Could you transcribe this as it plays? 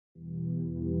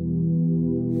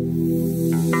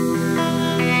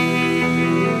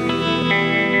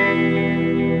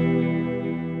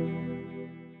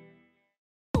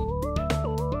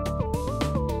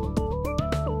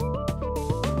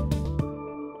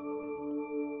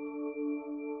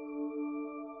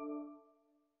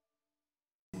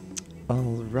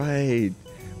right.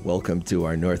 Welcome to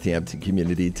our Northampton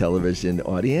Community Television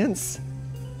audience.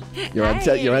 You're on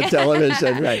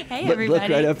television, right? Hey, look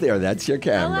everybody. right up there. That's your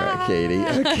camera, Hello. Katie.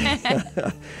 Okay.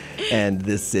 And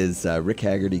this is Rick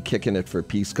Haggerty kicking it for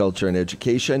peace, culture, and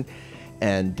education.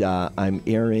 And I'm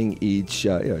airing each,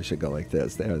 I should go like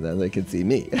this, there, then they can see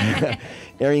me.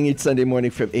 Airing each Sunday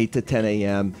morning from 8 to 10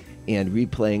 a.m. and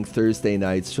replaying Thursday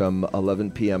nights from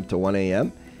 11 p.m. to 1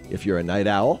 a.m. if you're a night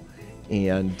owl.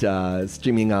 And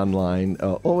streaming online,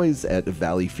 always at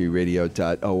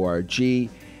valleyfreeradio.org.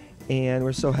 And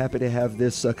we're so happy to have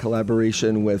this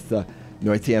collaboration with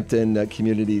Northampton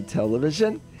Community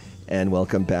Television. And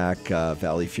welcome back,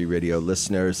 Valley Free Radio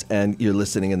listeners. And you're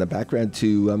listening in the background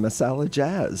to Masala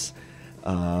Jazz.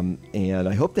 And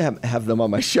I hope to have them on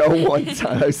my show one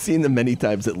time. I've seen them many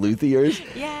times at Luthier's.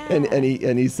 Yeah. And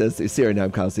he says, Sarah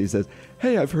Namkowski, he says,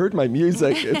 hey, I've heard my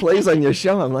music. It plays on your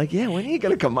show. I'm like, yeah, when are you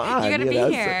going to come on? You got to be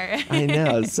here. So, I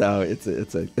know. So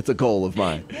it's a goal of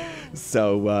mine.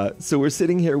 So we're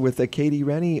sitting here with Katie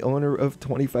Rennie, owner of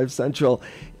 25 Central,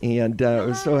 and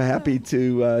we're so happy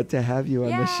to have you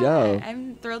on the show.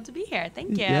 I'm thrilled to be here.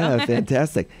 Thank you. Yeah,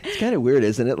 fantastic. It's kind of weird,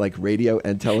 isn't it? Like radio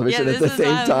and television at the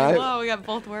same time. Whoa, we got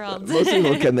both worlds. Most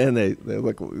people come in, they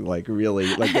look like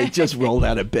really like they just rolled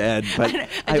out of bed. But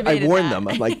I warn them.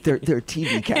 I'm like, they're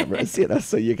TV cameras,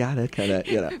 so you gotta kind of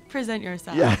present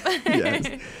yourself. Yeah.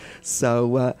 Yes.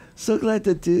 So glad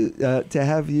to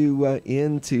have you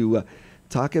in to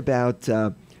talk about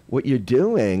what you're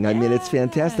doing. I mean, it's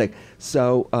fantastic.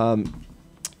 So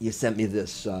you sent me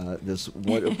this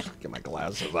get my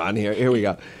glasses on here. Here we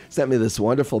go. Sent me this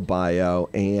wonderful bio,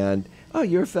 and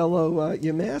you're a fellow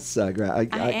UMass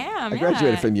grad. I am. I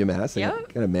graduated from UMass. Yep.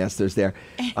 I got a master's there,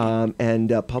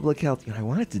 and public health. I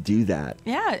wanted to do that.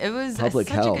 Yeah, it was such a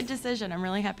good decision. I'm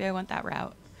really happy I went that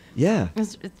route. Yeah.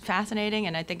 It's fascinating,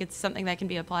 and I think it's something that can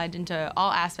be applied into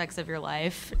all aspects of your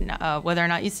life, whether or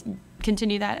not you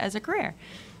continue that as a career.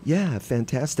 Yeah,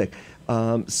 fantastic.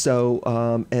 And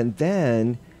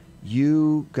then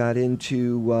you got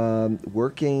into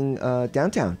working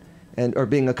downtown or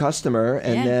being a customer,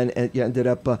 and then you ended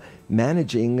up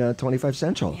managing 25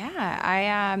 Central.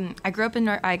 Yeah, I grew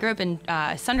up in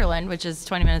Sunderland, which is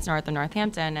 20 minutes north of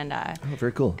Northampton, and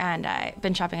very cool. And I've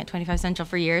been shopping at 25 Central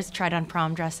for years. Tried on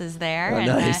prom dresses there, and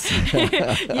nice.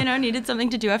 Needed something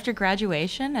to do after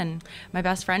graduation. And my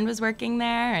best friend was working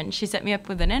there, and she set me up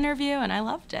with an interview, and I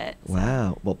loved it. So.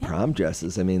 Wow. Well, prom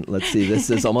dresses. I mean, let's see. This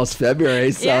is almost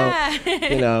February, so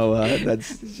that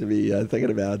should be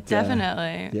thinking about.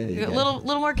 Definitely. A little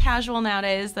more casual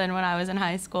nowadays than when I was in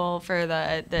high school for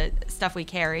the stuff we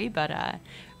carry, but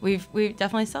we've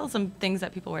definitely sold some things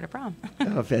that people wear to prom.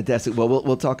 Oh, fantastic! Well,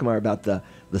 we'll talk more about the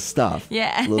stuff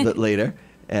a little bit later,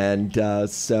 and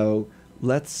so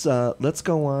let's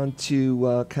go on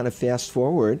to kind of fast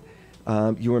forward.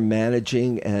 You were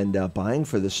managing and buying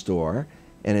for the store,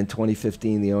 and in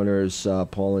 2015, the owners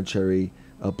Paul and Sherry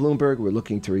Bloomberg were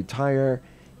looking to retire.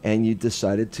 And you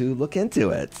decided to look into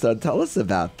it. So tell us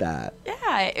about that.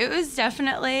 Yeah, it was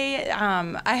definitely,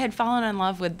 I had fallen in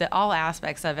love with all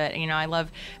aspects of it. I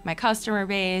love my customer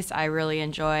base. I really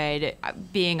enjoyed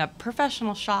being a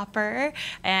professional shopper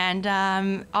and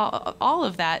all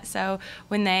of that. So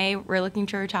when they were looking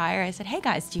to retire, I said, hey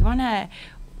guys,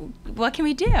 what can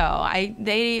we do?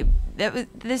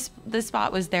 This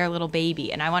spot was their little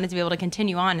baby, and I wanted to be able to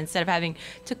continue on instead of having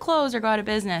to close or go out of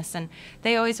business. And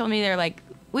they always told me, they're like,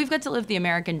 we've got to live the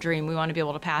American dream. We want to be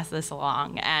able to pass this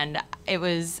along. And it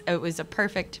was a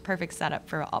perfect setup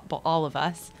for all of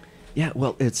us. Yeah,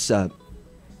 well, it's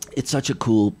such a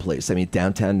cool place. I mean,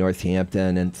 downtown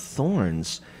Northampton and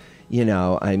Thorns,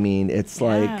 I mean, it's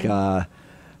like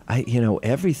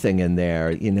everything in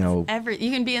there,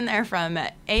 you can be in there from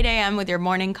 8 a.m. with your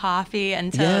morning coffee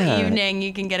until evening.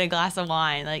 You can get a glass of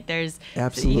wine. Like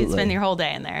absolutely, you can spend your whole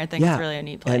day in there. I think it's really a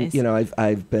neat place. And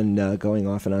I've been going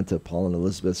off and on to Paul and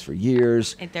Elizabeth's for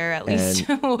years. There at least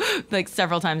like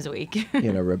several times a week.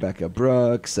 Rebecca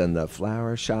Brooks and the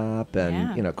Flower Shop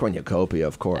and Cornucopia,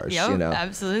 of course.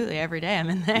 Absolutely, every day I'm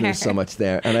in there. There's so much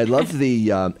there, and I love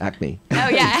the Acme. Oh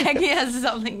yeah, Acme has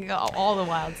something, all the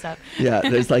wild stuff. Yeah,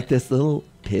 there's like this little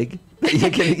pig.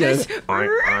 You can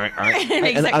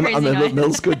and I'm a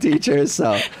middle school teacher,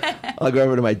 so I'll go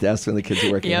over to my desk when the kids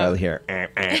are working. I'll hear,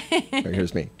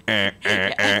 here's me,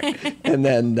 and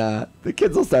then the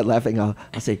kids will start laughing. I'll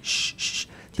say, shh, shh,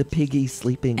 the piggy's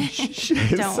sleeping. Shh, shh.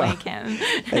 Don't wake him.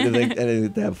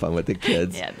 and have fun with the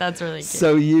kids. Yeah, that's really cute.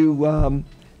 So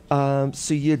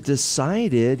you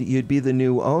decided you'd be the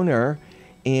new owner,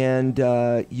 and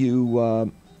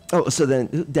you Oh, so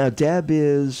then now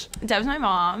Deb's my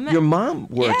mom. Your mom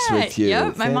works with you.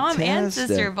 Yep, my mom and Fantastic.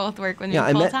 sister both work with me Yeah,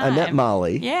 full time. I met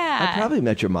Molly. Yeah. I probably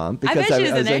met your mom. I bet she's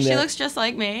in there. in She looks just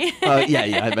like me. Oh,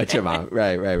 yeah, I met your mom.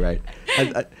 Right.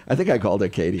 I think I called her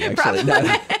Katie, actually.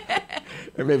 No,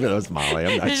 or maybe it was Molly.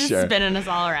 I'm not They're sure. just spinning us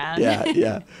all around.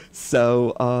 Yeah.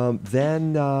 So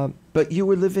but you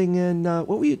were living in, what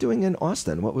were you doing in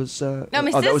Austin? What was... No, my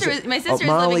sister was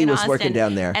Molly living in was Austin. working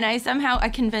down there. And I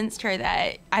convinced her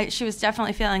that she was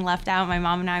definitely feeling left out. My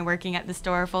mom and I working at the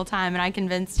store full time, and I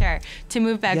convinced her to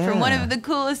move back from one of the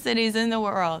coolest cities in the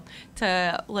world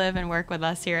to live and work with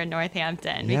us here in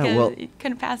Northampton because you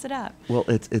couldn't pass it up. Well,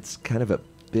 it's kind of a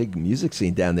big music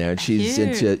scene down there, and she's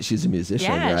a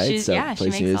musician, right? So she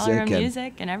makes all her own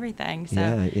music and everything.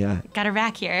 So got her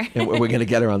back here. And we're gonna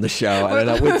get her on the show. I don't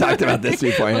know. We've talked about this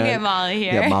before. We'll get Molly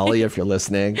here. Yeah, Molly, if you're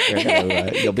listening, you'll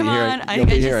be hearing. You'll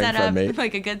be hearing from me.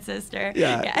 Like a good sister.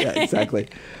 Yeah, exactly.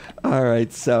 All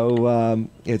right, so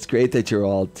it's great that you're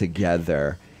all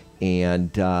together.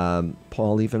 And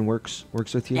Paul even works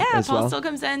with you as Paul well? still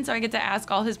comes in, so I get to ask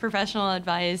all his professional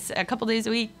advice a couple days a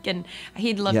week, and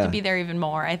he'd love to be there even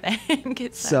more, I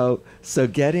think. So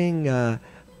getting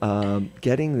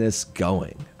this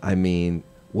going, I mean,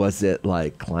 was it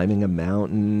like climbing a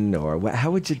mountain, or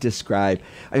how would you describe?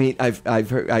 I mean,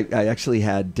 I've heard, I actually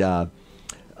had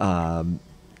other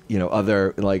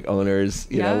like owners,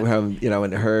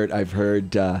 I've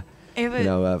heard.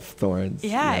 Of thorns.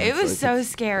 Yeah, it was so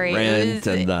scary. Rent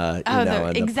and the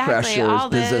pressures,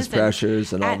 business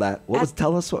pressures, and all that.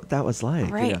 Tell us what that was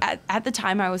like. Right. At the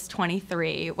time, I was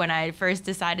 23 when I first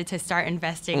decided to start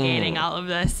investigating all of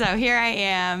this. So here I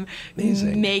am,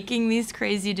 making these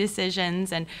crazy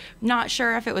decisions, and not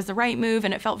sure if it was the right move.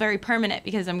 And it felt very permanent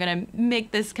because I'm going to make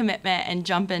this commitment and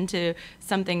jump into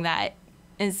something that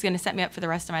is going to set me up for the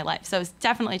rest of my life. So I was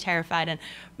definitely terrified. And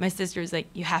my sister was like,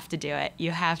 you have to do it. You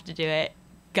have to do it.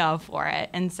 Go for it.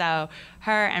 And so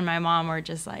her and my mom were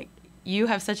just like, you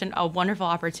have such a wonderful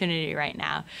opportunity right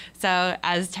now. So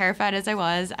as terrified as I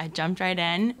was, I jumped right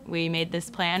in. We made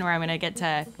this plan where I'm going to get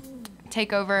to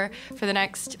take over for the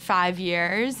next 5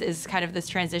 years, is kind of this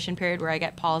transition period where I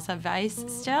get Paul's advice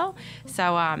still.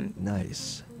 So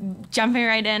nice. Jumping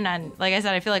right in, and like I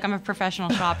said, I feel like I'm a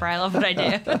professional shopper. I love what I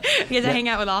do because I hang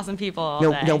out with awesome people all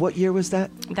day. Now, what year was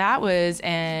that? That was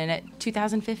in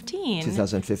 2015.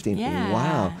 2015. Yeah.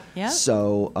 Wow. Yep.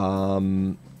 So,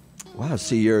 wow.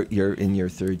 So you're in your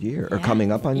third year, or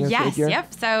coming up on your third year?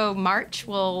 Yep. So March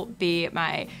will be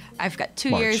I've got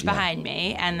 2 years behind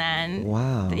me, and then.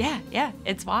 Wow. Yeah.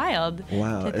 It's wild.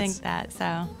 Wow. To think that.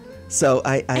 So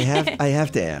I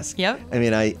have to ask. Yep. I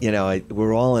mean,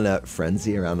 we're all in a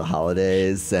frenzy around the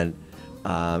holidays, and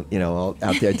all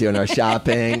out there doing our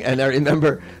shopping. And I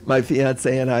remember my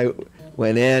fiance and I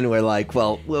went in. We're like,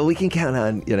 well, we can count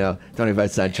on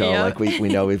 25 Central. Yep. Like we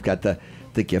know we've got the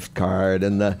gift card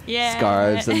and the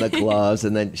scarves and the gloves,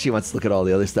 and then she wants to look at all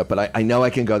the other stuff. But I know I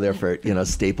can go there for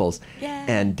staples.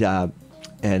 Yeah.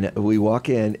 And we walk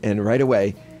in, and right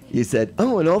away. You said,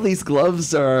 oh, and all these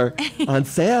gloves are on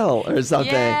sale or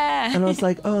something. Yeah. And I was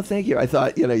like, oh, thank you. I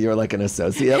thought, you were like an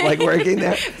associate, like working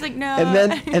there. It's like, no.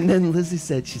 And then Lizzie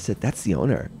said, that's the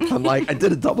owner. I'm like, I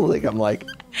did a double think. I'm like,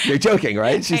 you're joking,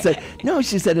 right? She said, no,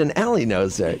 and Allie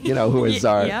knows her, who is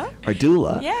our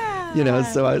doula. Yeah.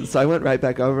 So I went right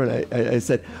back over and I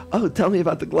said, oh, tell me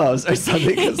about the gloves or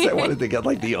something, because I wanted to get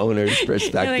like the owner's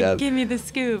perspective. You're like, give me the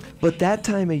scoop. But that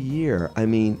time of year, I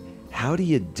mean, how do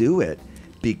you do it?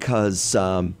 Because,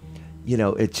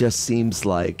 it just seems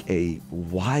like a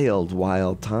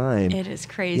wild time. It is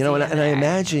crazy. And I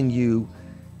imagine you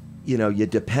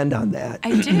depend on that.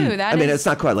 I do. I mean, it's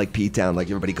not quite like P-Town, like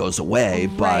everybody goes away,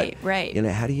 but right.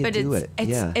 How do you do it?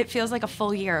 It feels like a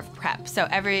full year of prep. So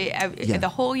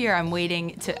the whole year I'm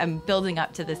building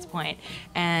up to this point.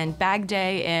 And Bag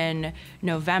Day in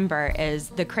November is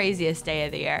the craziest day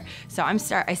of the year. So I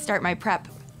start my prep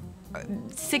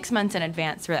 6 months in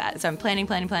advance for that. So I'm planning,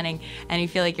 and you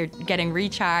feel like you're getting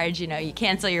recharged. You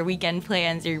cancel your weekend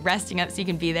plans, you're resting up so you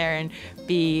can be there and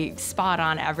be spot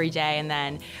on every day. And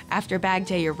then after Bag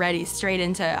Day, you're ready straight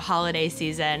into holiday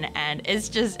season, and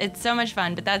it's so much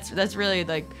fun. But that's really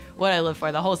like what I live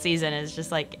for. The whole season is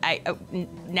just like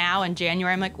now in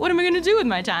January, I'm like, what am I gonna do with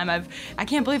my time? I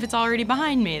can't believe it's already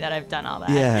behind me that I've done all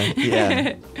that.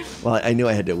 Yeah. Well, I knew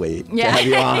I had to wait to have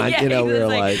you on. We're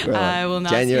like I will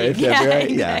not January, speak.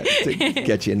 February, to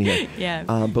get you in here. Yeah.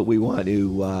 But we want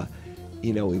to.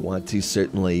 We want to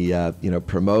certainly,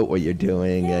 promote what you're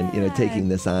doing, and taking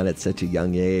this on at such a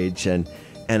young age, and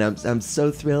And I'm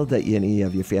so thrilled that you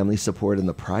have your family support and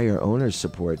the prior owner's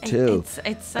support too.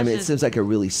 It's such I mean, it seems like a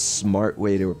really smart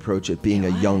way to approach it, being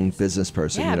a young business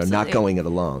person, Yeah, not absolutely. going it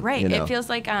alone. Right. You know? It feels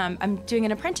like I'm doing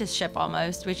an apprenticeship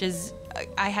almost, which is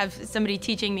I have somebody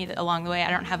teaching me along the way. I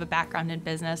don't have a background in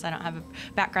business. I don't have a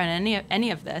background in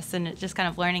any of this, and it's just kind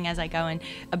of learning as I go and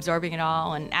absorbing it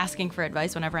all and asking for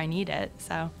advice whenever I need it.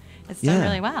 So it's done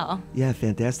really well. Yeah,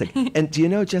 fantastic. And do you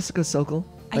know Jessica Sokol?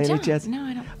 I don't. No,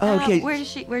 I don't. Oh, okay. Where is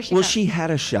she? Where's she? Well, from? she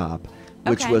had a shop,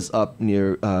 which Okay. was up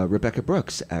near Rebecca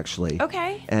Brooks, actually.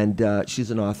 Okay. And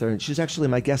she's an author, and she's actually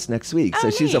my guest next week. So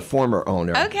she's a neat. former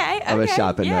owner of a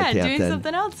shop in Northampton. Yeah, doing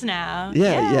something else now.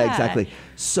 Yeah, exactly.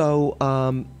 So,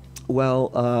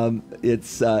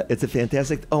 it's a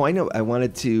fantastic. Oh, I know. I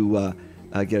wanted to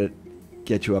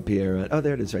get you up here. Oh,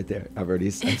 there it is, right there. I've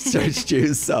searched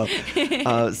you. So,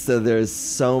 so there's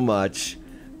so much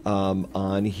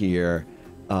on here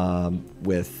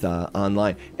with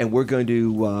online, and we're going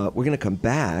to come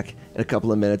back in a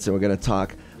couple of minutes, and we're going to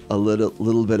talk a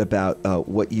little bit about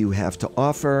what you have to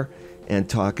offer, and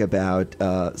talk about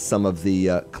some of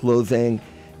the clothing.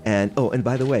 And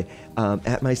by the way,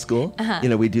 at my school,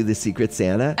 we do the Secret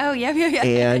Santa. Oh, yeah.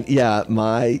 And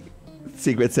my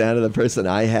Secret Santa, the person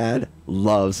I had,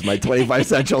 loves my 25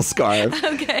 Central scarf.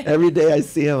 Okay. Every day I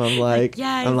see him, I'm like,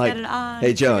 yeah, he's got it on.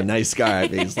 Hey, Joe, nice scarf.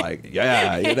 He's like,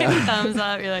 yeah, Thumbs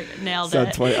up. You're like, nailed So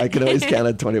it. I can always count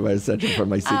on 25 Central for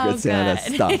my Secret Santa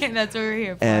good. stuff. That's what we're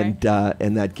here for. And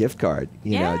that gift card,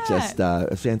 just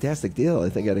a fantastic deal. I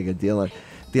think I got a good deal on.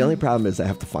 The only problem is I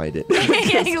have to find it.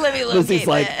 Let me locate Lucy's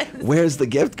like, it. where's the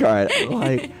gift card? I'm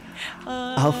like,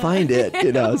 I'll find it,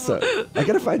 So I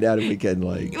got to find out if we can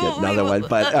get another one.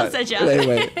 But I'll set you up.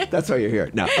 anyway, that's why you're here.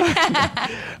 No. All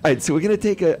right, so we're going to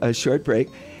take a short break.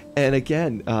 And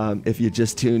again, if you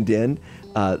just tuned in,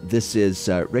 this is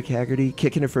Rick Haggerty,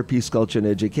 Kicking It for Peace, Culture, and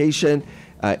Education,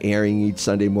 airing each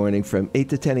Sunday morning from 8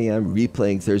 to 10 a.m.,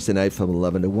 replaying Thursday night from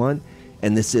 11 to 1.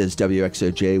 And this is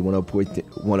WXOJ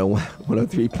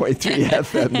 103.3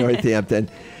 FM Northampton,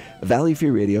 Valley Free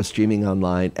Radio, streaming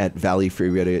online at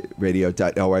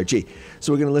valleyfreeradio.org.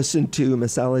 So we're going to listen to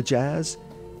Masala Jazz,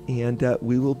 and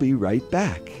we will be right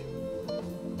back.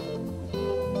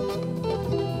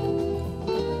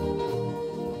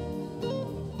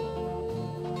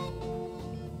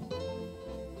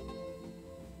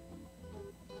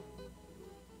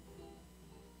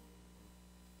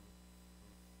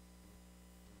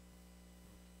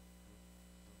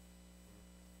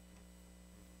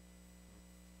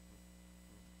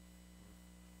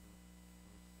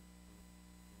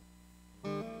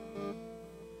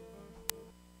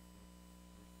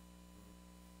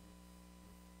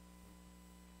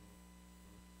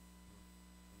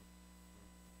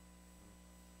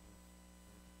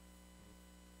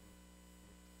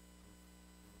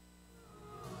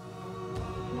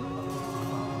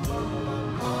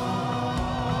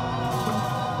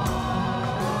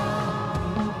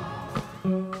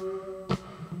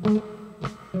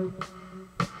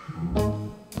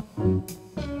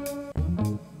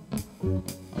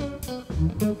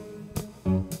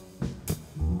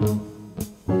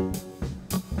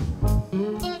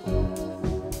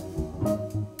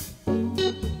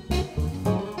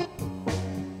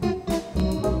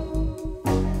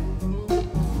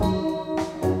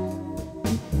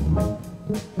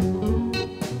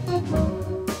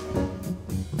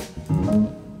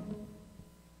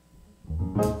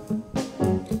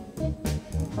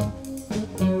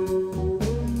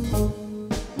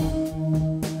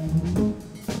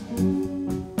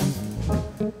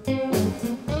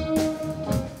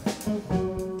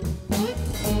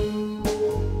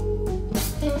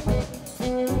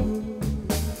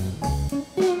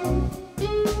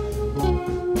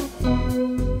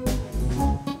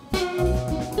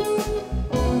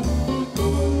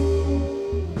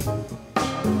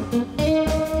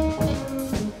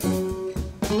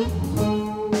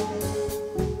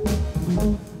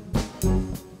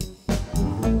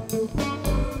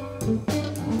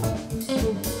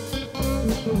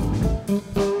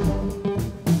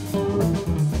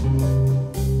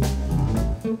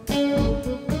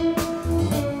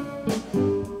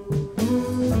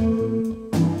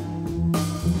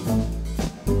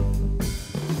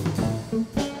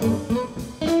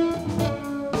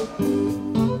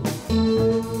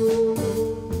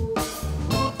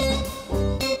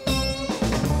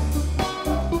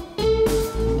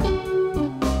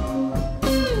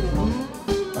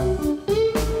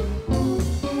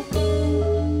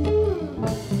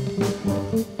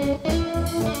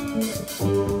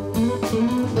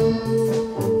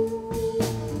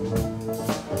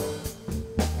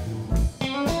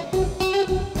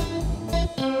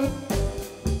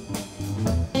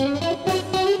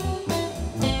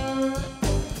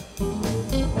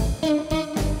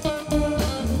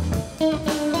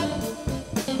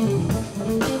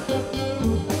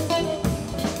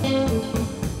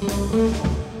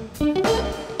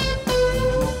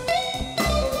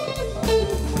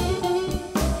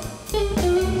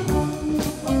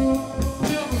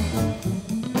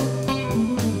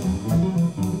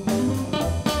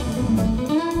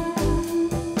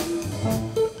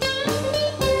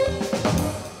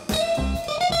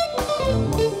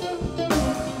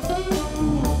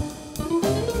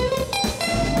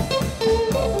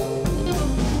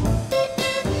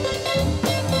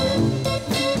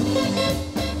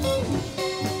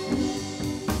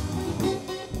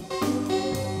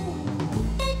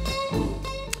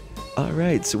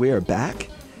 right, so we are back,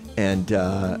 and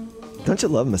don't you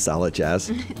love masala jazz?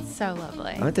 It's so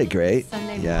lovely. Aren't they great?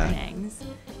 Sunday mornings.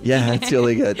 Yeah, it's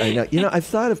really good. I know. You know, I've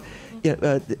thought of.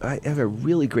 I have a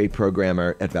really great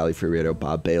programmer at Valley Free Radio,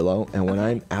 Bob Balo, and when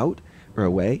I'm out or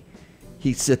away,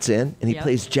 he sits in and he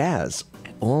plays jazz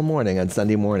all morning on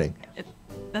Sunday morning.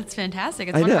 That's fantastic.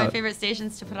 It's one of my favorite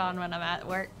stations to put on when I'm at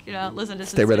work. You know, listen to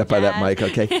some Stay right up by jazz. that mic,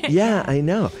 okay? Yeah, I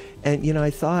know. And, you know, I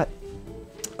thought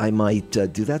I might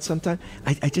do that sometime.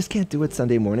 I just can't do it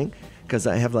Sunday morning because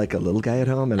I have like a little guy at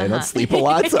home and I don't sleep a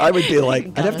lot. So I would be like,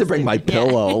 I'd have to bring my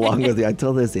pillow along with me. I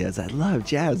told Lizzie, I love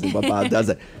jazz, but Bob does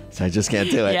it. So I just can't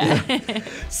do it. Yeah.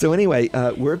 So anyway,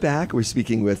 we're back. We're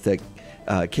speaking with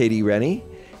Katie Rennie.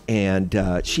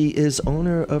 And she is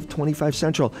owner of 25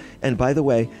 Central. And by the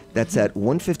way, that's at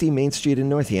 150 Main Street in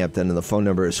Northampton. And the phone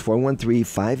number is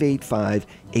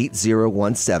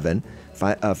 413-585-8017.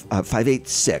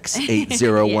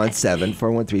 586-8017.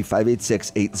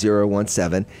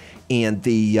 413-586-8017. And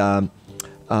the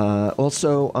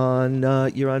also on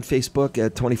you're on Facebook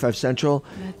at 25 Central.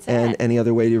 That's and it. Any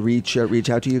other way to reach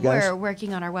out to you guys? We're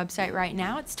working on our website right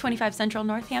now. It's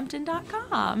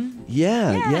 25centralnorthampton.com.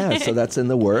 Yeah. So that's in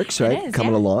the works, right? It is,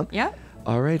 Coming along. Yep.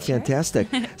 All right, fantastic.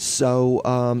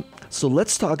 So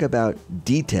let's talk about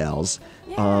details,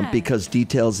 because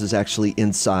details is actually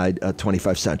inside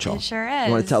 25 Central. It sure is.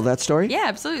 You want to tell that story? Yeah,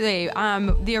 absolutely.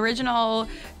 The original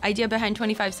idea behind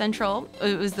 25 Central,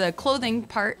 it was the clothing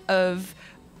part of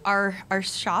our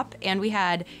shop, and we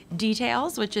had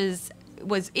details, which was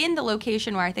in the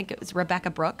location where I think it was Rebecca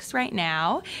Brooks right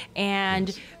now,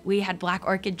 and we had Black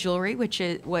Orchid Jewelry, which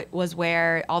is was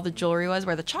where all the jewelry was,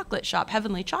 where the chocolate shop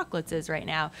Heavenly Chocolates is right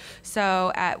now.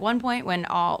 So at one point when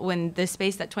the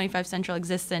space that 25 Central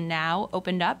exists in now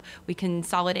opened up, we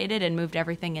consolidated and moved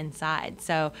everything inside.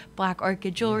 So Black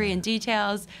Orchid Jewelry and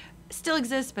details still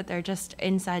exist, but they're just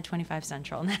inside 25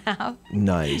 Central now.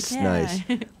 Nice. Yeah.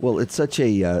 Well, it's such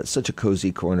a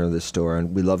cozy corner of the store,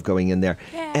 and we love going in there.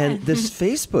 Yeah. And this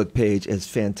Facebook page is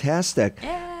fantastic.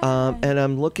 Yeah. And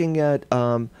I'm looking at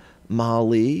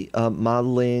Molly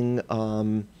modeling,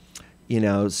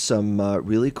 some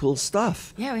really cool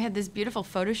stuff. Yeah, we had this beautiful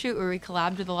photo shoot where we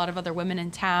collabed with a lot of other women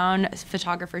in town,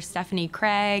 photographer Stephanie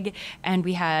Craig, and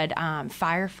we had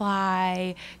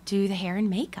Firefly do the hair and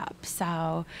makeup.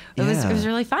 So it was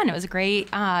really fun. It was a great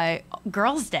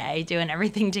girls' day doing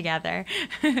everything together.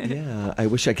 Yeah, I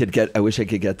wish I could get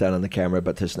that on the camera,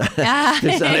 but there's not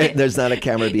there's not a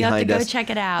camera behind us. You have to go check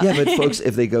it out. Yeah, but folks,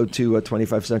 if they go to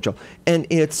 25 Central, and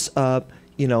it's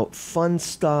fun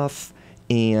stuff.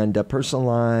 And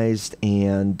personalized,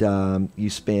 and you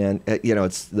span,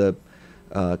 it's the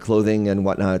clothing and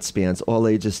whatnot. It spans all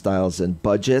ages, styles, and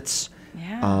budgets.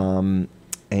 Yeah.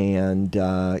 And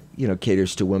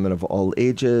caters to women of all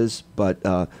ages, but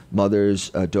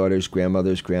mothers, daughters,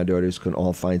 grandmothers, granddaughters can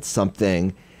all find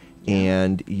something.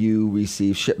 And you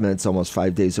receive shipments almost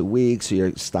 5 days a week, so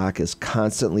your stock is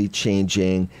constantly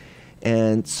changing.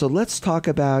 And so let's talk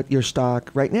about your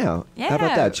stock right now. Yeah. How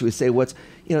about that? Should we say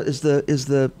is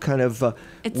the kind of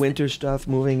winter stuff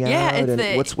moving out?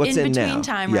 It's what's in in now? between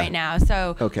time right now.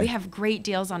 So Okay. we have great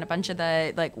deals on a bunch of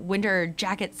the winter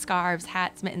jackets, scarves,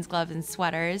 hats, mittens, gloves, and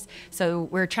sweaters. So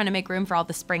we're trying to make room for all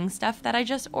the spring stuff that I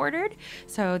just ordered.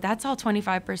 So that's all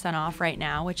 25% off right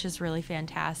now, which is really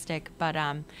fantastic. But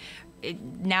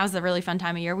now's the really fun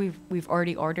time of year. We've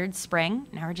already ordered spring.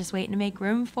 Now we're just waiting to make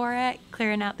room for it,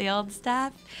 clearing out the old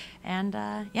stuff, and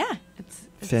it's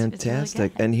fantastic. It's really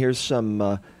good. And here's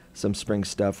some spring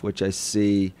stuff, which I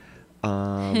see.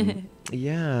 Which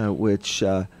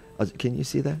can you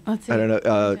see that? Let's see. I don't know.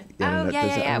 Yeah. I don't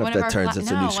know if that turns. It's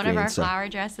a new screen. One of our so. flower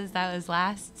dresses that was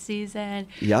last season.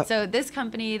 Yep. So this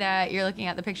company that you're looking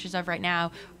at the pictures of right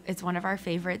now, it's one of our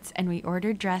favorites, and we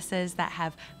ordered dresses that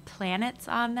have planets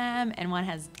on them, and one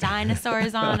has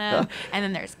dinosaurs on them, and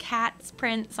then there's cats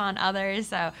prints on others.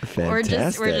 So we're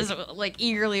just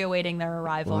eagerly awaiting their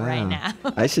arrival right now.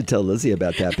 I should tell Lizzie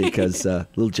about that because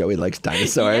little Joey likes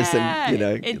dinosaurs and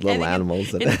little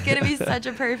animals. It's gonna be such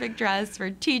a perfect dress for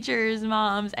teachers,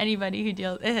 moms, anybody who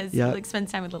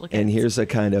spends time with little kids. And here's a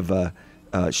kind of a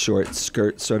short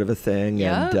skirt sort of a thing,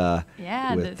 yep.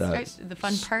 and with the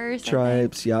fun purse,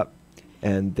 stripes. Yep.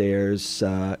 And there's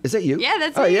is that you? Yeah,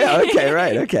 that's me. me. Yeah, okay,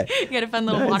 right, okay. You got a fun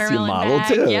little nice. watermelon You model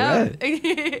bag. too, Yep.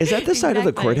 right. Is that the side of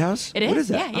the courthouse? It is. What is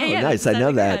that? Yeah. Nice. I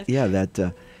know that. Yeah,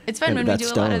 that It's fun And when we that do a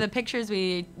lot stone. of the pictures.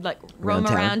 We like roam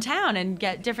around town and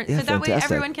get different. Yeah, so that way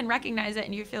fantastic. everyone can recognize it,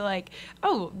 and you feel like,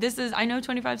 oh, this is. I know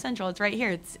 25 Central. It's right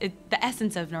here. It's the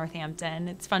essence of Northampton.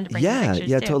 It's fun to bring some pictures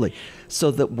Yeah, too. totally.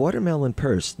 So the watermelon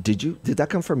purse, did that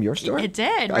come from your store? It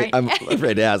did. Right? I'm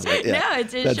afraid to ask. But yeah. No,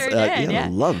 it sure did. I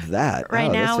love that. Right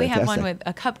Oh, now that's we have one fantastic. with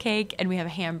a cupcake and we have a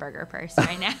hamburger purse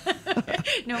right now.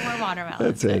 No more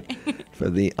watermelons. That's it. For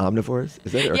the omnivores,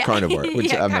 is that or Yeah. carnivore?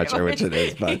 Which Yeah, I'm not sure which it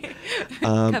is, but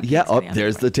Cupcakes yeah. Oh, for the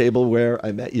there's the table where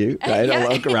I met you. Right, Yeah.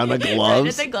 I look around the Right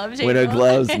gloves. at the glove Winter table.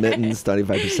 gloves, mittens,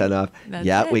 25% off. That's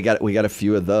Yeah, it. we got a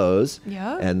few of those.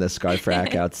 Yep. And the scarf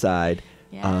rack outside.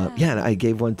 Yeah. And I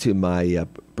gave one to my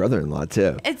brother-in-law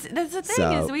too. That's the thing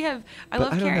So, is we have. I but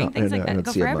love I don't carrying know. things I like don't that.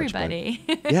 Go see for it much, but- everybody.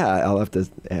 Yeah, I'll have to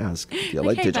ask. Did you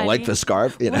like the buddy.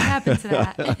 scarf? You know? What happened to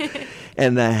that?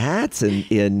 And the hats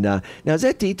in now is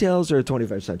that details or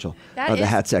 25 Central? That The is-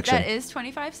 hat section. That is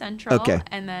 25 Central. Okay.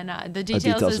 And then the details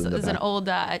details in the is an back. old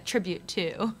tribute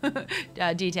to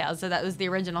details. So that was the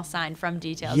original sign from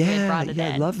details. We had Yeah, brought it I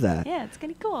in. love that. Yeah, it's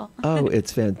gonna be cool. Oh,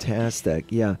 it's fantastic.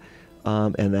 Yeah.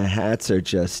 And the hats are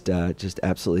just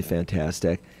absolutely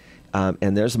fantastic.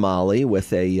 And there's Molly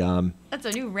with a That's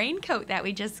a new raincoat that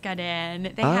we just got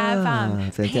in. They have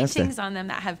fantastic. paintings on them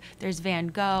that have there's Van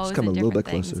Goghs Just come and a little different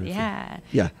bit things. closer, if you- Yeah.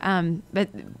 Yeah. But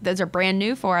those are brand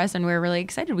new for us, and we're really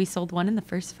excited. We sold one in the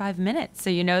first 5 minutes, so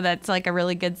you know that's like a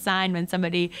really good sign when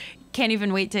somebody can't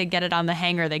even wait to get it on the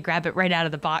hanger. They grab it right out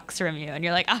of the box from you, and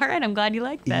you're like, all right, I'm glad you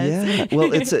like this. Yeah.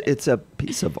 Well, it's a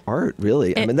piece of art,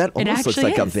 really. I mean, that It almost looks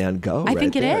actually like a is. Van Gogh. I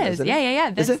think right it there, is. isn't Yeah.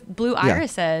 Is This it? blue Yeah.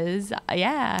 irises.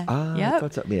 Yeah. Ah, Yep.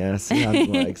 that's what me ask. Yeah,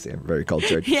 I'm very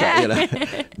cultured. Yeah.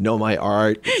 So, know my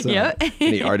art. So Yep.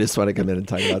 Any artists want to come in and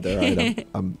talk about their art,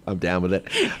 I'm down with it.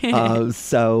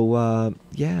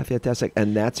 Yeah, fantastic.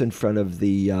 And that's in front of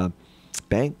the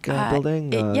bank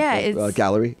building. It's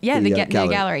gallery. Yeah, the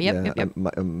gallery. Yep, Yeah, yep.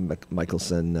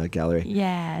 Michelson Gallery.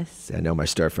 Yes. I know my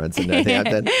storefronts in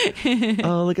Northampton.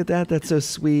 Oh, look at that! That's so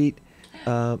sweet.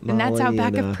 And that's out Molly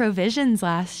back and, of Provisions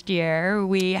last year.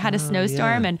 We had a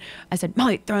snowstorm, yeah. and I said,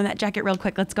 Molly, throw in that jacket real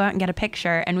quick. Let's go out and get a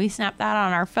picture. And we snapped that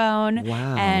on our phone.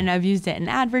 Wow. And I've used it in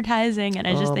advertising, and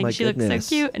I just Oh, think my she looks goodness.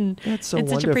 so cute, and That's so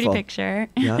it's such a pretty wonderful. picture.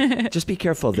 Yeah, just be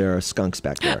careful. There are skunks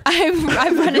back there. I've run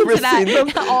Ever into that seen them?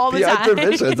 all the time.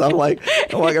 Exhibitions. I'm like,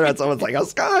 I'm walking around, someone's like a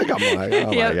skunk. I'm like,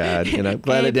 oh Yep. my god.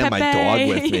 Glad I Hey, didn't have my dog Pepe.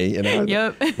 with me.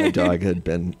 Yep. My dog had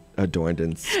been adorned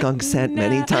in skunk scent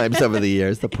many times over the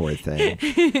years. The poor thing.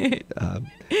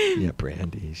 Yeah,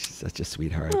 Brandy. She's such a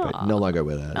sweetheart, but no longer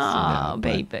with us. Oh,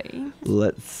 but baby.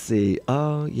 Let's see.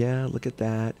 Oh yeah, look at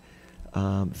that.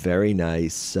 Very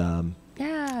nice.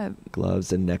 Yeah.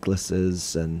 Gloves and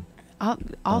necklaces and.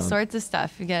 All sorts of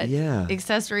stuff. You get yeah.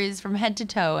 accessories from head to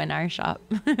toe in our shop.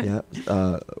 Yeah,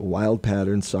 wild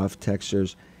patterns, soft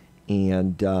textures,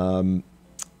 and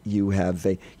you have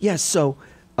a So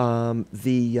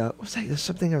there's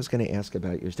something I was going to ask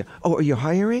about your stuff. Oh, are you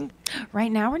hiring?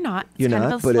 Right now, we're not. It's You're kind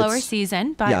not, of a but slower it's-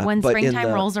 season, but yeah, when but in springtime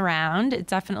the- rolls around, it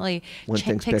definitely When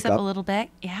things picks pick up up? a little bit.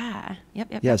 Yeah.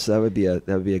 Yep. Yeah, so that would be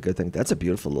a good thing. That's a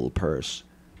beautiful little purse.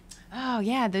 Oh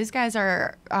yeah, those guys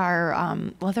are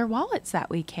leather wallets that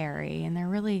we carry, and they're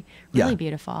really Yeah.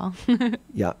 beautiful.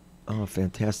 Yeah. Oh,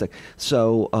 fantastic.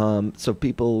 So so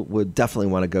people would definitely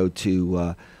want to go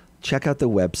to check out the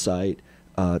website,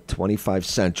 25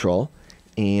 Central.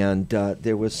 And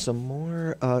there was some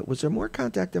more. Was there more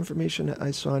contact information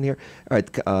I saw in here? All right,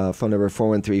 phone number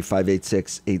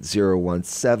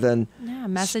 413-586-8017. Yeah,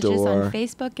 messages Store. on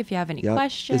Facebook if you have any Yep.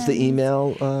 questions. Is the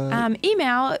email?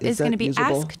 Email is going to that be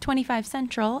usable?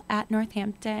 ask25central at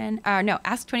Northampton. No,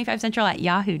 ask25central at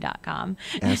yahoo.com.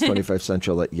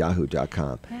 Ask25central at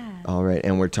yahoo.com. Yeah. All right,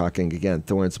 and we're talking again,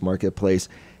 Thorns Marketplace.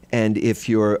 And if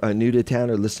you're new to town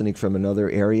or listening from another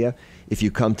area, if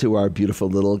you come to our beautiful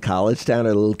little college town,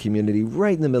 our little community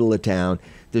right in the middle of town,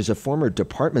 there's a former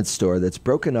department store that's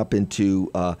broken up into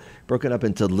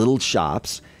little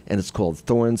shops, and it's called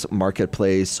Thorns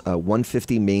Marketplace,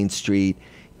 150 Main Street.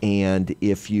 And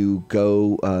if you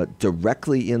go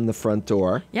directly in the front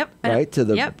door, Yep. right to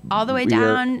the all the way rear-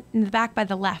 down in the back by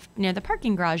the left near the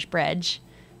parking garage bridge.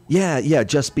 Yeah,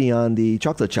 just beyond the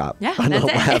chocolate shop Yeah, on the that's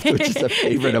it. left, which is a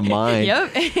favorite of mine.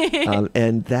 Yep.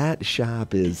 And that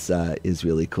shop is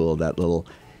really cool. That little,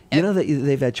 you know that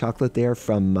they've had chocolate there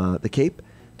from the Cape.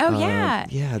 Oh, yeah.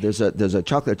 Yeah, there's a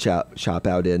chocolate shop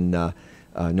out in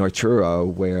North Truro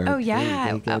where Oh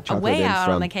yeah, they get chocolate way in out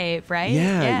from, on the Cape, right?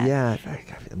 Yeah.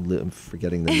 I'm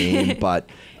forgetting the name, but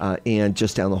and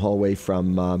just down the hallway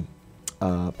from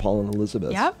Paul and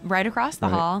Elizabeth. Yep, right across the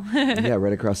hall. Yeah,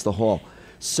 right across the hall.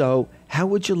 So how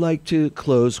would you like to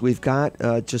close? We've got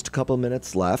just a couple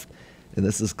minutes left. And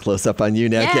this is close up on you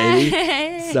now,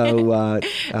 Katie. So well,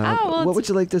 what would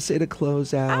you like to say to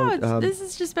close out? This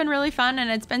has just been really fun,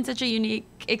 and it's been such a unique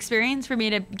experience for me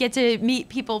to get to meet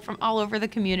people from all over the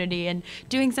community and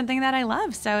doing something that I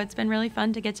love. So it's been really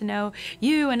fun to get to know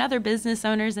you and other business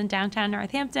owners in downtown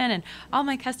Northampton and all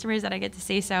my customers that I get to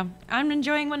see. So I'm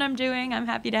enjoying what I'm doing. I'm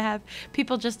happy to have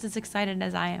people just as excited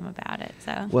as I am about it.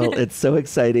 So well, it's so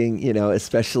exciting,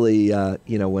 especially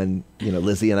when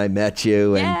Lizzie and I met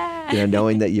you, and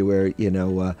knowing that you were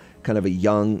kind of a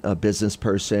young business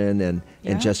person and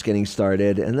just getting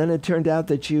started, and then it turned out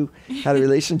that you had a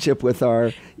relationship with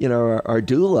our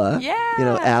doula,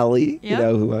 Allie,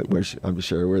 who I'm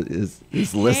sure is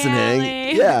listening.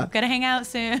 Allie. Yeah, gotta hang out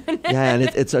soon. Yeah, and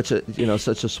it's such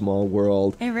a small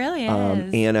world. It really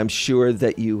is. And I'm sure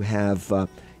that you have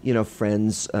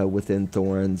friends within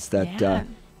Thorns that are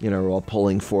all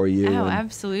pulling for you. Oh,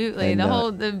 absolutely.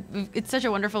 It's such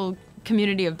a wonderful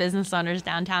community of business owners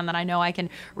downtown that I know I can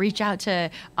reach out to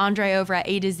Andre over at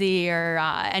A to Z or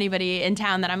anybody in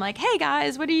town that I'm like, hey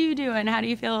guys, what are you doing? How do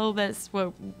you feel this?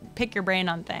 Well, pick your brain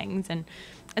on things, and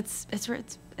it's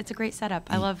a great setup.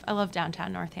 I love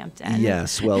downtown Northampton.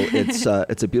 Yes, well, it's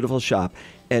a beautiful shop,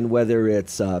 and whether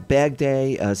it's Bag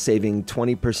Day, saving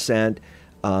 20%,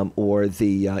 or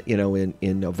the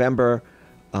in November.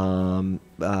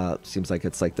 Seems like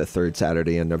it's like the third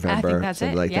Saturday in November, I think that's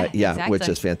something it. like that. Yeah, exactly. Which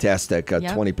is fantastic.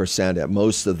 20% at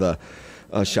most of the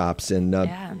shops in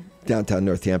downtown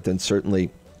Northampton. Certainly,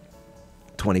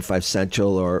 25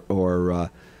 Central or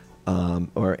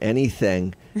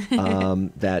anything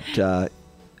that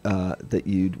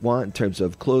you'd want in terms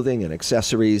of clothing and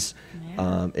accessories.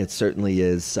 It certainly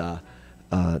is.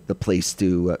 The place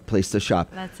to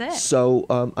shop. That's it.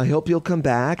 So I hope you'll come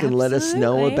back and let us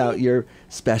know about your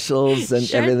specials and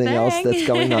everything else that's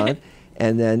going on.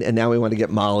 And now we want to get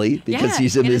Molly because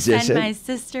she's a musician. Send my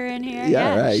sister in here.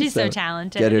 Yeah, right. She's so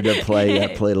talented. Get her to play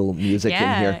a little music in here.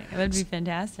 Yeah, it would be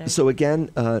fantastic. So again,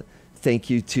 thank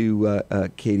you to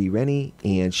Katie Rennie,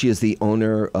 and she is the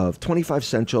owner of 25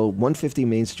 Central, 150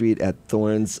 Main Street at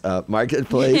Thorns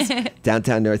Marketplace,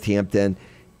 downtown Northampton.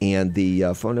 And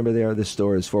the phone number there of the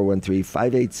store is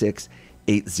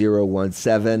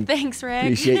 413-586-8017. Thanks, Rick.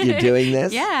 Appreciate you doing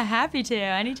this. Yeah, happy to.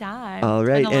 Anytime. All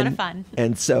right. It's been a lot of fun.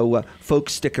 And so,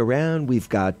 folks, stick around. We've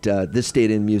got This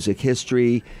Date in Music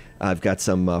History. I've got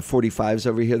some 45s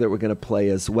over here that we're going to play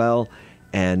as well.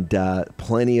 And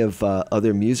plenty of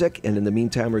other music. And in the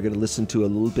meantime, we're going to listen to a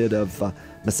little bit of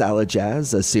Masala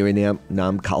Jazz, Suriname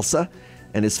Nam Khalsa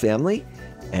and his family.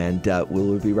 And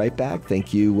we'll be right back.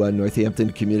 Thank you,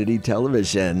 Northampton Community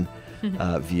Television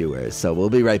viewers. So we'll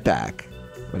be right back.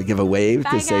 Want to give a wave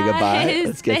to say goodbye?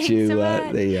 Let's get Thanks you so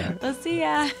much. there. We'll see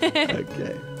ya.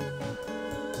 Okay.